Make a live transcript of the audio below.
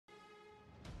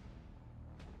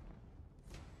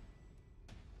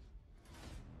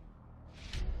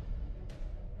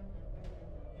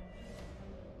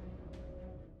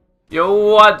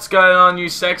Yo, what's going on, you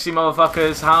sexy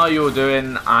motherfuckers? How you all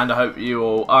doing? And I hope you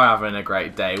all are having a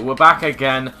great day. We're back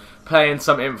again, playing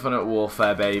some Infinite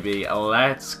Warfare, baby.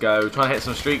 Let's go. Trying to hit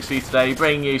some streaks for you today,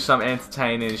 bring you some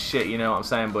entertaining shit, you know what I'm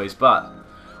saying, boys. But,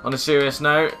 on a serious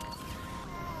note,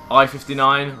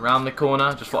 I-59, round the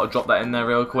corner. Just thought I'd drop that in there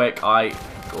real quick. Okay,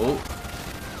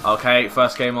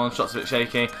 first game on, shots a bit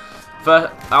shaky.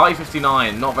 First,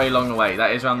 I-59, not very long away.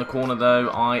 That is around the corner, though.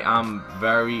 I am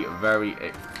very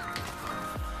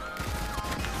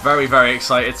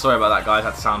excited. Sorry about that, guys.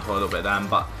 Had to sound for a little bit then,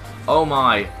 but oh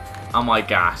my, am I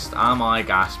gassed? Am I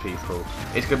gassed, people?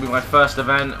 It's gonna be my first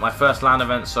event, my first LAN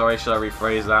event. Sorry, should I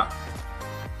rephrase that?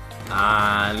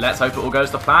 And let's hope it all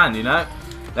goes to plan. You know,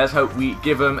 let's hope we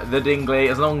give them the dingly.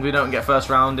 As long as we don't get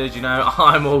first rounded, you know,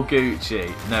 I'm all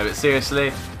Gucci. No, but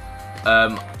seriously,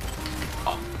 oh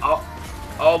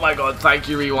my God! Thank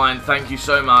you, Rewind. Thank you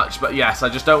so much. But yes, I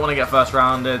just don't want to get first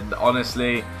rounded,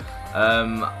 honestly.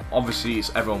 Obviously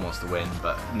everyone wants to win,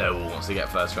 but no one wants to get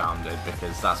first rounded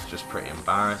because that's just pretty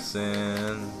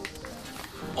embarrassing.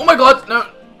 Oh my God, no!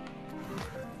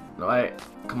 Right,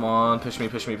 come on, push me,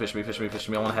 push me, push me, push me, push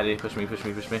me. I want heady, push me, push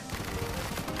me, push me.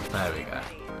 There we go.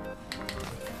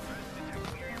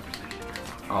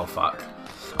 Oh fuck.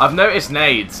 I've noticed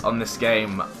nades on this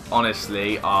game,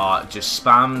 honestly, are just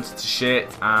spammed to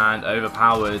shit and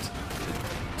overpowered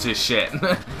to shit.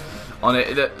 On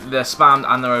it, they're spammed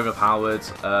and they're overpowered.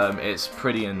 It's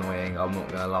pretty annoying, I'm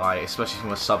not gonna lie, especially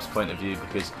from a sub's point of view,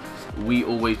 because we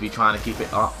always be trying to keep it.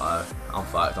 I'm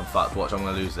fucked. Watch, I'm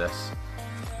gonna lose this.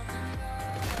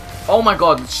 Oh my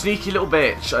God, sneaky little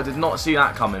bitch! I did not see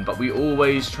that coming. But we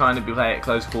always trying to play at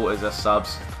close quarters as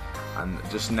subs, and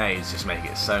just nades just make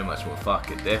it so much more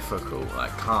fucking difficult.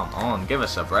 Like, come on, give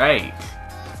us a break.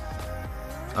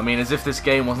 I mean, as if this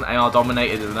game wasn't AR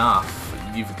dominated enough.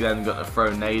 You've then got to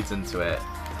throw nades into it,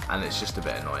 and it's just a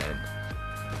bit annoying.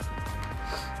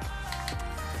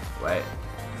 Wait.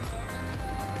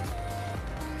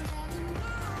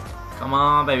 Come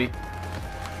on, baby.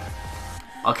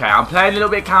 Okay, I'm playing a little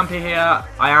bit campy here.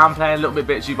 I am playing a little bit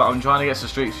bitchy, but I'm trying to get some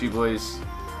streaks for you boys.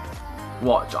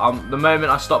 Watch. The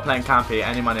moment I stop playing campy,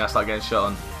 any money I start getting shot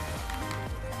on,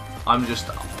 I'm just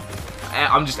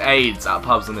AIDS at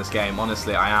pubs in this game.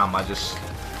 Honestly, I am.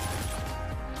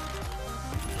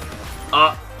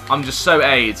 I'm just so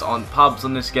AIDS on pubs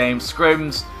on this game.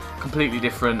 Scrims, completely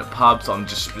different. Pubs, I'm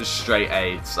just straight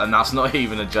AIDS, and that's not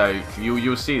even a joke.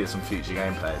 You'll see this in future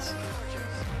gameplays.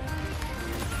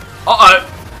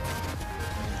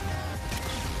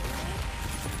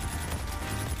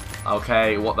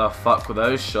 Okay, what the fuck were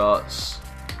those shots?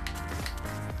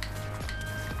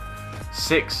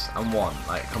 6 and 1.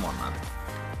 Like, come on, man.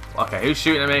 Okay, who's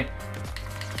shooting at me?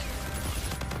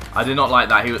 I did not like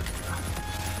that. He was.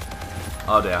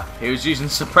 Oh dear, he was using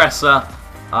suppressor.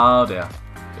 Oh dear,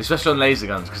 especially on laser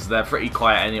guns because they're pretty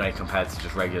quiet anyway compared to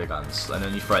just regular guns. And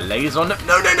then you throw a laser on them.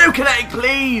 No, kinetic,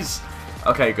 please.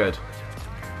 Okay, good.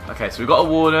 Okay, so we've got a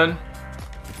warden.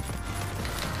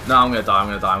 No, I'm gonna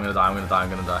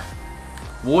die.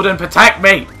 Warden, protect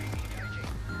me!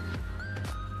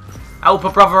 Help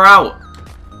a brother out,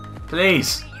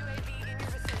 please.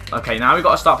 Okay, now we've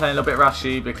got to start playing a little bit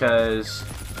rushy because,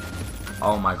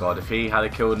 oh my God, if he had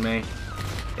killed me.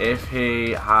 If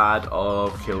he had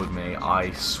killed me,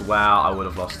 I swear I would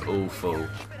have lost all full.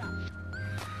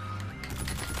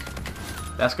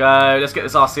 Let's go. Let's get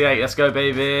this RC8. Let's go,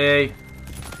 baby.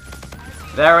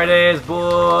 There it is,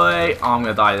 boy. Oh, I'm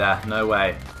going to die there. No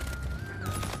way.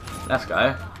 Let's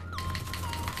go.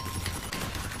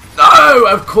 No,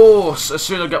 of course. As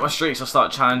soon as I get my streaks, I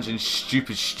start challenging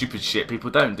stupid shit. People,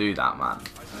 don't do that, man.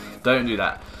 Don't do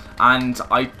that. And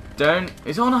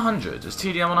is it on 100? Is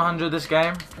TDM on 100 this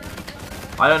game?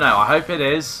 I don't know. I hope it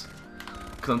is.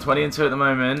 Because I'm 20 and 2 at the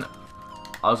moment.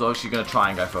 I was obviously going to try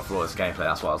and go for a flawless gameplay.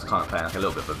 That's why I was kind of playing like a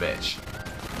little bit of a bitch.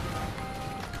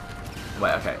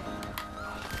 Wait, okay.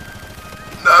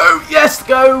 No! Yes!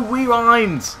 Go!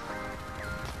 Rewind!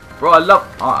 Bro, I love.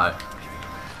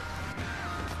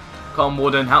 Come on,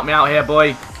 Warden. Help me out here,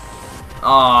 boy.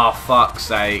 Oh, fuck's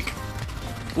sake.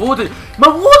 Warden! My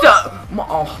Warden! My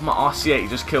RC8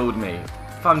 just killed me.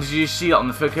 Fam, did you see that on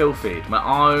the kill feed?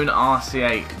 My own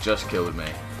RC8 just killed me.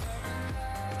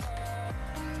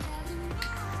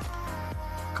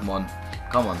 Come on.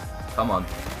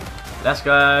 Let's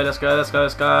go.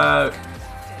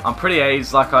 I'm pretty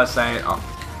AIDS, like I was saying. Oh,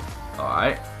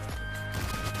 alright.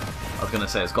 I was going to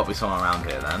say, it's got to be someone around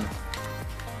here then.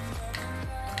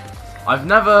 I've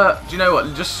never, do you know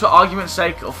what, just for argument's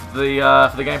sake of the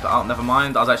for the game, oh, never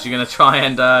mind. I was actually going to try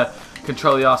and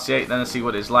control the RC8 then and see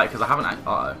what it's like, because I haven't,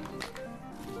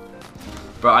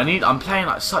 Bro, I'm playing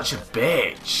like such a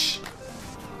bitch.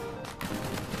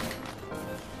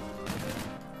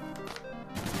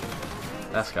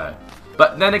 Let's go.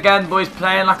 But then again, boys,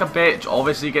 playing like a bitch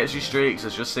obviously gets you streaks,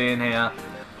 as you're seeing here.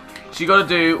 So you gotta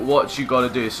do what you gotta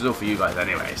do. This is all for you guys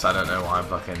anyway, so I don't know why I'm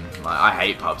fucking, like, I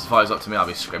hate pubs. If it was up to me, I'd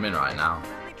be scrimming right now.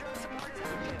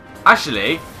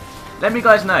 Actually, let me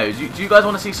guys know, do you guys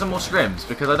want to see some more scrims?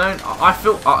 Because I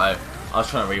feel, I was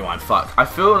trying to rewind, fuck. I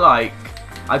feel like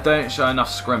I don't show enough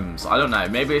scrims. I don't know,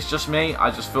 maybe it's just me.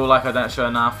 I just feel like I don't show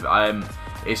enough.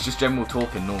 It's just general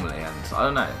talking normally, and I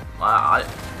don't know.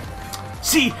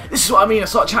 See, this is what I mean. I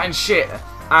start chatting shit,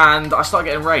 and I start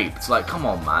getting raped. Like, come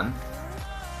on, man.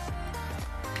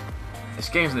 This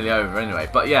game's nearly over anyway.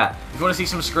 But yeah, if you want to see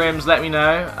some scrims, let me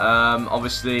know.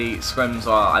 Obviously, scrims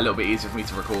are a little bit easier for me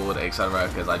to record, etc.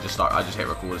 Because I just hit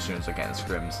record as soon as I get in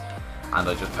scrims, and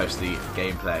I just post the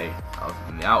gameplay of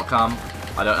the outcome.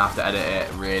 I don't have to edit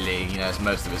it really. You know, it's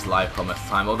most of it's live most of the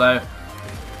time. Although,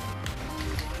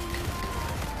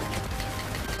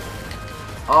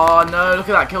 oh no, look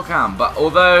at that kill cam. But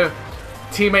although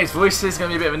teammates' voices is going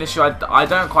to be a bit of an issue, I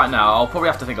don't quite know. I'll probably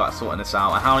have to think about sorting this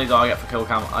out. And how many do I get for kill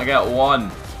cam? I get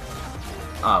 1.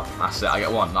 Oh, that's it. I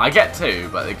get 1. I get 2,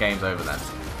 but the game's over then.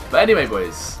 But anyway,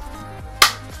 boys,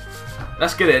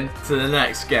 let's get into the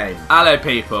next game. Hello,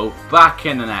 people. Back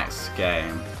in the next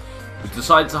game. We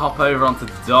decided to hop over onto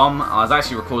Dom. I was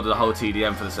actually recorded the whole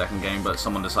TDM for the second game, but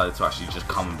someone decided to actually just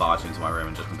come and barge into my room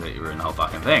and just completely ruin the whole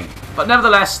fucking thing. But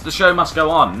nevertheless, the show must go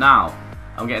on. Now,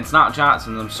 I'm getting Snapchats,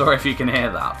 and I'm sorry if you can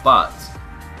hear that, but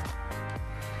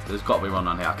there's got to be one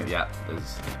on here. Yeah,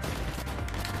 there's...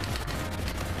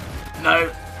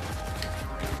 No!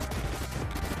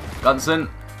 Gunson.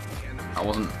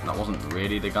 That wasn't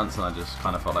really the Gunson, I just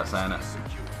kind of felt like saying it.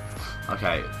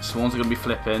 Okay, Swans are going to be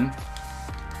flipping.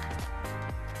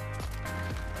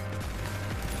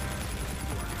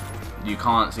 You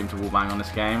can't seem to wallbang on this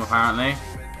game, apparently.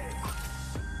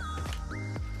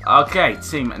 Okay,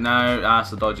 team. No,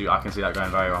 that's a dodgy. I can see that going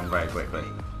very wrong very quickly.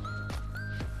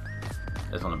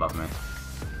 There's one above me.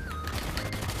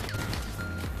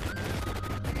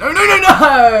 No, no, no,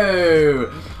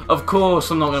 no! Of course,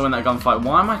 I'm not going to win that gunfight.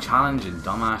 Why am I challenging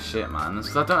dumbass shit, man? It's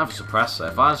because I don't have a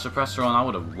suppressor. If I had a suppressor on, I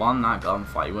would have won that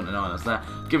gunfight. You wouldn't have known I was there.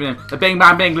 Giving him the bing,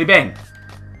 bang, bingly, bing.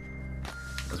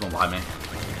 There's one behind me.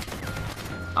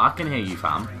 I can hear you,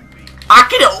 fam. I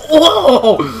can.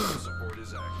 Oh!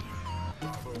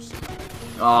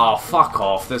 Oh, fuck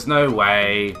off. There's no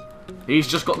way. He's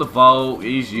just got the Volk.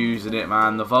 He's using it,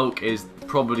 man. The Volk is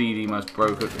probably the most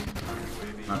broken.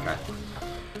 Okay.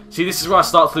 See, this is where I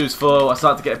start to lose full. I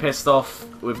start to get pissed off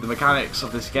with the mechanics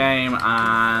of this game,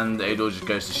 and it all just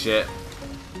goes to shit.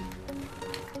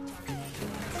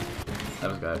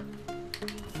 Let's go.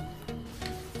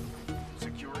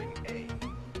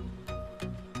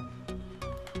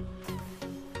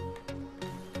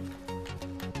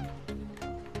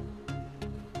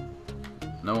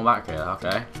 No one back here,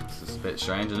 okay. This is a bit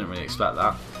strange, I didn't really expect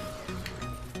that.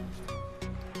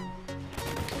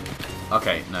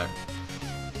 Okay, no.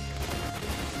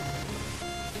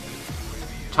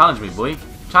 Challenge me, boy.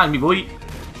 Challenge me, boy.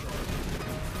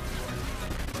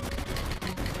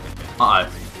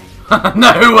 Uh-oh.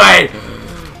 No way!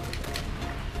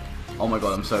 Oh my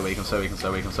god, I'm so weak, I'm so weak, I'm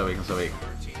so weak, I'm so weak, I'm so weak.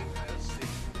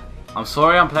 I'm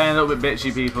sorry I'm playing a little bit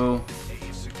bitchy, people.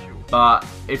 But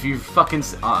if you fucking...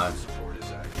 Uh-oh.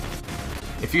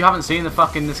 If you haven't seen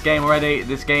this game already,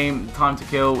 this game, Time to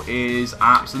Kill, is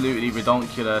absolutely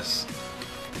ridiculous.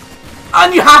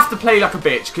 And you have to play like a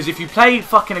bitch, because if you play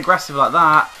fucking aggressive like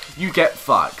that, you get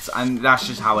fucked. And that's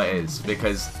just how it is,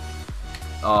 because...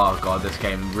 Oh god, this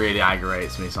game really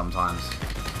aggravates me sometimes.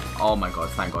 Oh my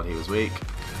god, thank god he was weak.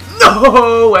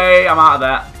 No way, I'm out of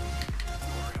that.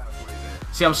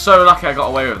 See, I'm so lucky I got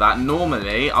away with that.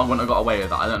 Normally, I wouldn't have got away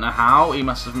with that. I don't know how. He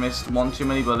must have missed one too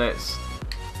many bullets.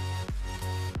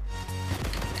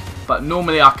 But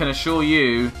normally, I can assure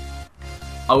you,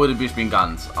 I would have just been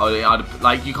gunned.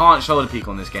 Like, you can't shoulder peek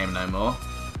on this game no more.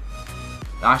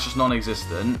 That's just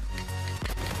non-existent.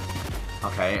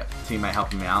 Okay, teammate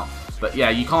helping me out. But yeah,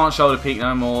 you can't shoulder peek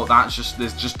no more. That's just,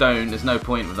 there's no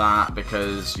point with that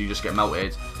because you just get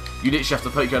melted. You literally have to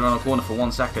put your gun on a corner for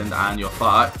 1 second and you're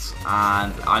fucked.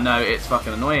 And I know it's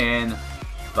fucking annoying,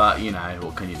 but you know,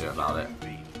 what can you do about it?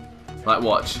 Like,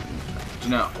 watch. Do you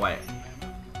know? Wait.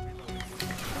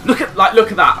 Look at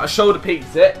that. I shoulder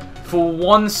peeked it for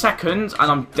 1 second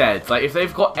and I'm dead. Like, if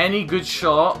they've got any good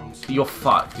shot, you're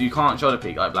fucked. You can't shoulder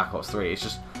peek like Black Ops 3. It's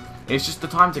just the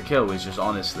time to kill is just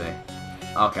honestly.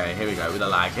 Okay, here we go with the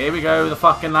lag. Here we go with the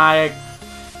fucking lag.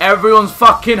 Everyone's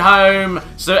fucking home,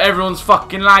 so everyone's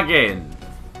fucking lagging.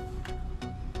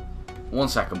 1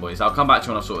 second, boys. I'll come back to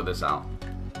you when I've sorted this out.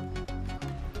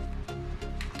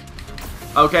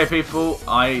 Okay, people,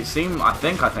 I think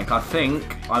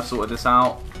I've sorted this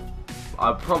out.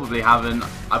 I probably haven't.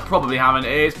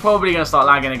 It's probably going to start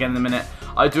lagging again in a minute.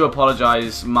 I do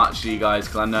apologise much to you guys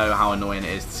because I know how annoying it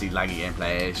is to see laggy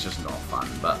gameplay. It's just not fun,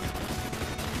 but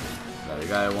there we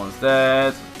go. One's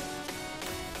dead.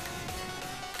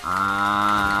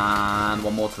 And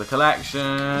one more to the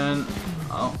collection.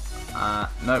 Oh,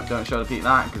 nope, don't show the peek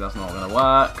that because that's not going to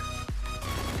work.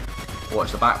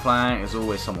 Watch the back flank. There's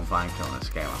always someone flanking on this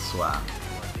game, I swear.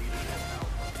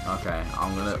 Okay,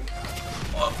 I'm gonna...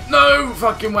 Oh, no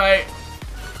fucking way!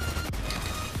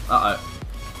 Uh-oh.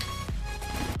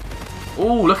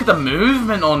 Ooh, look at the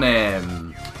movement on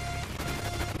him!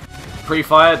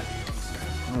 Pre-fired?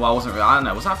 Well, I wasn't really... I don't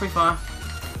know. Was that pre-fire?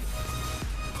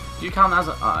 Do you count that as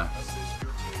a... Uh-oh.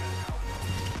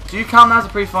 Do you count that as a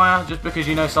pre-fire? Just because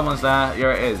you know someone's there?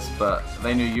 Yeah, it is. But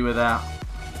they knew you were there.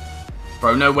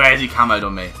 Bro, no way has he camoed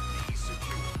on me.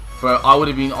 Bro, I would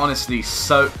have been honestly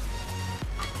so...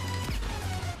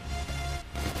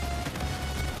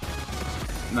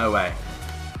 No way.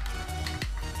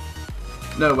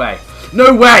 No way.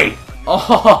 No way!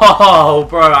 Oh,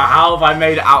 bro, how have I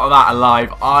made it out of that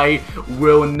alive? I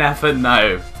will never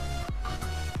know.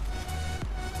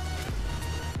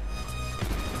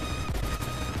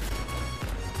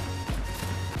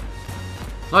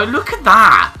 Like, look at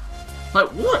that! Like,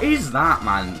 what is that,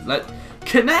 man? Like,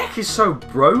 Connect is so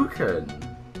broken.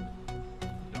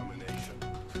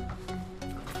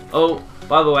 Oh,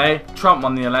 by the way, Trump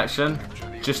won the election,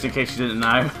 just in case you didn't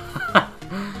know.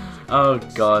 Oh,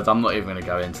 God, I'm not even going to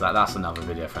go into that. That's another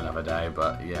video for another day,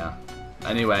 but yeah.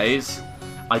 Anyways,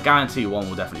 I guarantee one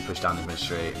will definitely push down the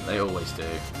mystery. They always do.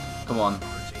 Come on.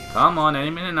 Come on, any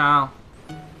minute now.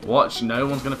 Watch, no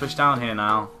one's going to push down here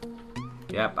now.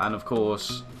 Yep, and of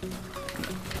course...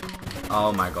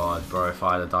 Oh my god, bro, if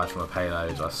I had died from a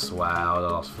payload, I swear I would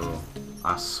have lost full.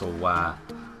 I swear.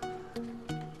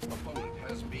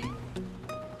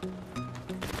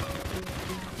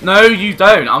 No, you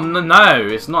don't. No,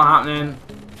 it's not happening.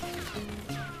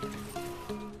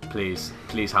 Please,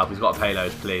 please help. He's got a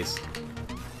payload, please.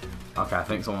 Okay, I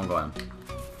think someone got him.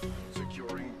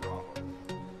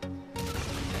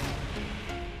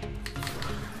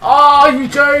 Oh, you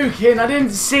joking? I didn't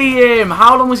see him.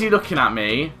 How long was he looking at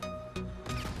me?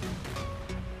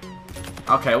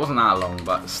 Okay, it wasn't that long,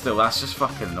 but still, that's just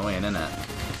fucking annoying, isn't it?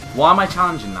 Why am I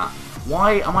challenging that?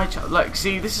 Why am I... Look,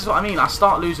 see, this is what I mean. I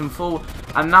start losing full,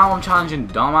 and now I'm challenging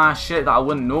dumbass shit that I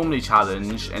wouldn't normally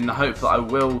challenge in the hope that I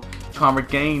will try and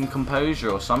regain composure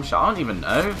or some shit. I don't even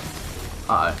know.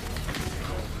 Uh-oh.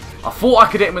 I thought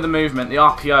I could hit him with the movement. The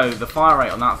RPO, the fire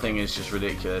rate on that thing is just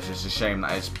ridiculous. It's a shame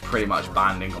that it's pretty much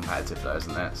banned in competitive though,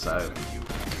 isn't it? So...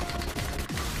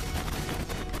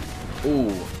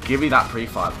 Ooh, give me that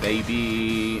pre-fire,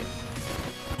 baby.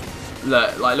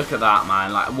 Look at that,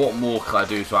 man. Like, what more could I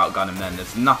do to outgun him then?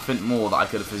 There's nothing more that I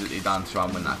could have physically done to try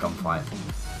and win that gunfight.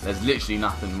 There's literally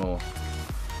nothing more.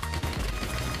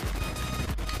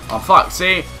 Oh, fuck.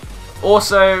 See?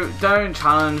 Also, don't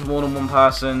challenge more than one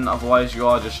person, otherwise you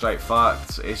are just straight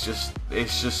fucked. It's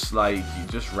just like, you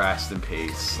just rest in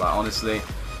peace. Like, honestly.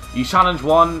 You challenge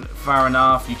one, fair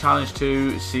enough. You challenge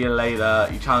two, see you later.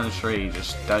 You challenge three,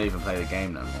 just don't even play the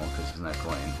game no more because there's no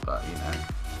point. But, you know.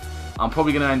 I'm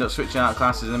probably going to end up switching out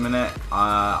classes in a minute.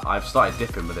 I've started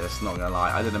dipping with this, not going to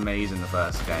lie. I did amazing the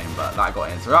first game, but that got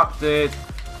interrupted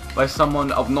by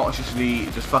someone obnoxiously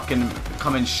just fucking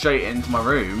coming straight into my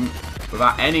room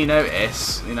without any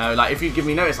notice. You know, like, if you give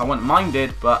me notice, I wouldn't mind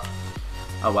it, but...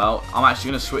 Oh well, I'm actually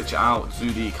going to switch it out to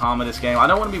the Karma this game. I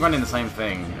don't want to be running the same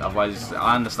thing, otherwise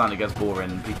I understand it gets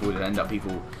boring. People end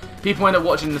up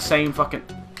watching the same fucking...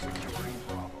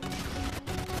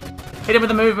 Hit him with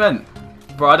the movement!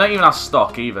 Bro, I don't even have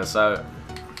stock either, so...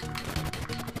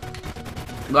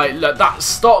 Like, look, that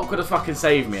stock would have fucking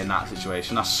saved me in that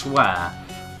situation, I swear.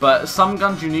 But some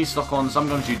guns you need stock on, some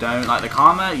guns you don't. Like the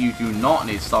Karma, you do not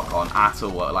need stock on at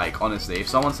all. Like, honestly, if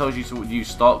someone tells you to use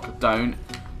stock, don't.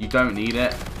 You don't need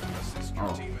it.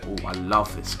 Oh, I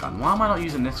love this gun. Why am I not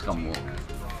using this gun more?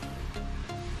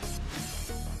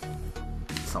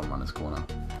 Someone in this corner.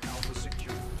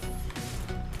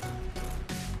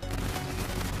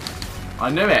 I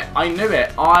knew it. I knew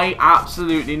it. I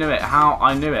absolutely knew it. How?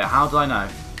 I knew it. How did I know?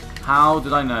 How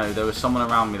did I know there was someone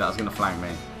around me that was going to flank me?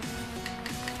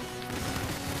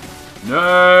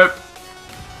 Nope.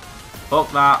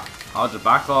 Fuck that. I'll just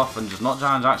back off and just not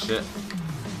challenge that shit.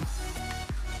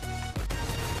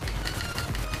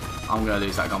 I'm going to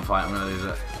lose that gunfight. I'm going to lose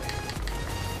it.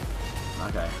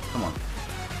 Okay, come on.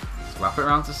 Let's wrap it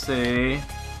around to C.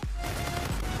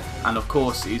 And of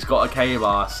course, he's got a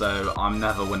K-bar, so I'm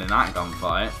never winning that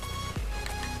gunfight.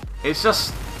 It's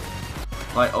just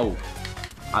like, oh,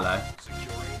 hello.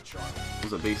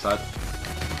 Was it B-side?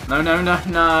 No, no, no,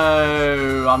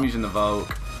 no. I'm using the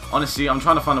Volk. Honestly, I'm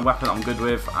trying to find a weapon I'm good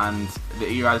with, and the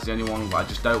ERAD is the only one, but I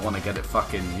just don't want to get it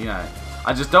fucking, you know.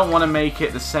 I just don't want to make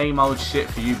it the same old shit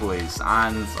for you boys.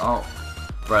 And, oh,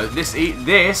 bro, this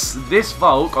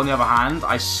Volk, on the other hand,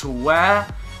 I swear,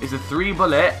 is a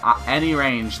 3-bullet at any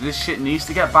range. This shit needs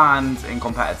to get banned in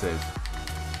competitive.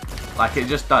 Like, it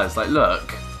just does. Like,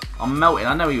 look. I'm melting.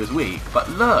 I know he was weak, but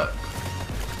look.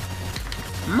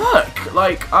 Look!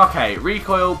 Like, okay,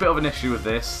 recoil, bit of an issue with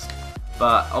this.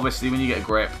 But obviously when you get a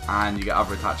grip and you get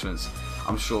other attachments,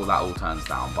 I'm sure that all turns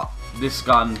down. But this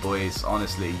gun, boys,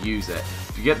 honestly, use it.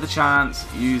 If you get the chance,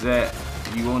 use it.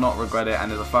 You will not regret it.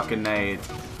 And there's a fucking nade.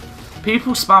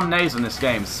 People spam nades on this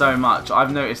game so much.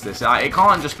 I've noticed this. It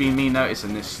can't just be me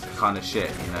noticing this kind of shit,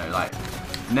 you know. Like,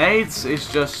 nades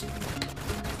is just...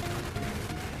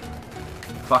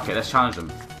 Fuck it, let's challenge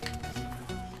them.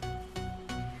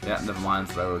 Yeah, never mind,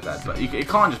 they're all dead. But it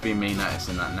can't just be me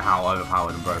noticing that and how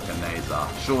overpowered and broken nades are.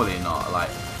 Surely not. Like,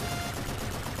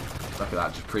 look at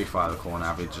that, just pre-fire the corner,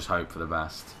 average, just hope for the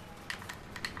best.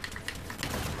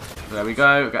 There we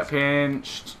go, get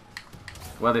pinched.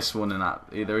 Where they spawn in that?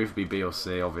 Either be B or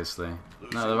C, obviously.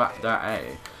 No, they're at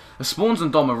A. The spawns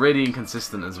on Dom are really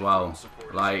inconsistent as well.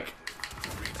 Like,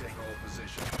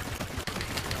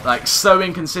 so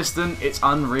inconsistent, it's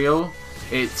unreal.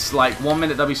 It's like 1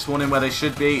 minute they'll be spawning where they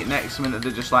should be, next minute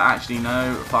they're just like, actually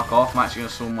no, fuck off, I'm actually going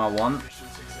to spawn where I want.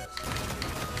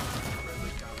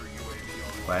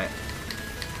 Wait.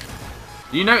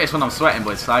 You notice when I'm sweating,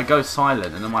 boys, so I go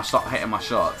silent and then I start hitting my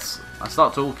shots. I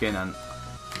start talking and...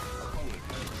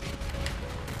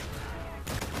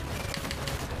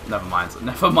 Never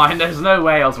mind, there's no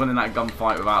way I was winning that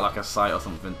gunfight without like a sight or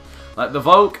something. Like the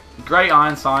Volk, great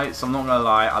iron sights, I'm not going to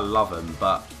lie, I love them,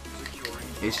 but...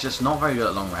 It's just not very good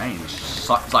at long range.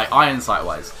 Like iron sight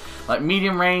wise. Like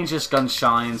medium range, this gun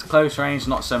shines. Close range,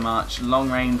 not so much. Long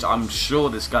range, I'm sure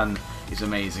this gun is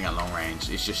amazing at long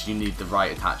range. It's just you need the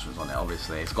right attachments on it,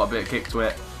 obviously. It's got a bit of kick to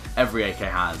it. Every AK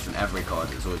has, and every COD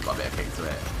has always got a bit of kick to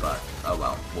it. But, oh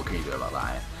well, what can you do about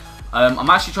that? I'm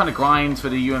actually trying to grind for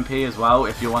the UMP as well,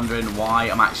 if you're wondering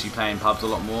why I'm actually playing pubs a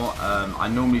lot more. I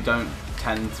normally don't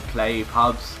tend to play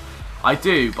pubs. I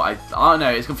do, but I don't know,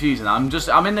 it's confusing.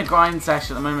 I'm in the grind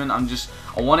session at the moment.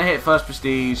 I want to hit first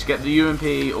prestige, get the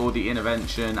UMP or the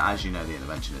intervention. As you know, the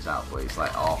intervention is out, boys. Like,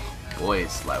 oh,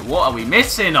 boys, like, what are we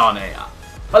missing on here?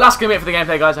 But that's going to be it for the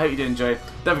gameplay, guys. I hope you did enjoy.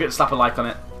 Don't forget to slap a like on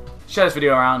it. Share this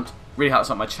video around. Really helps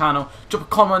out my channel. Drop a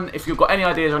comment if you've got any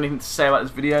ideas or anything to say about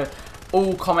this video.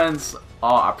 All comments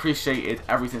are appreciated.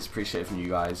 Everything's appreciated from you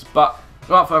guys. But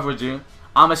without further ado,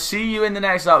 I'm going to see you in the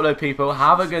next upload, people.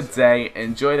 Have a good day.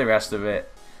 Enjoy the rest of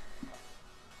it.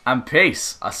 And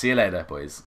peace. I'll see you later, boys.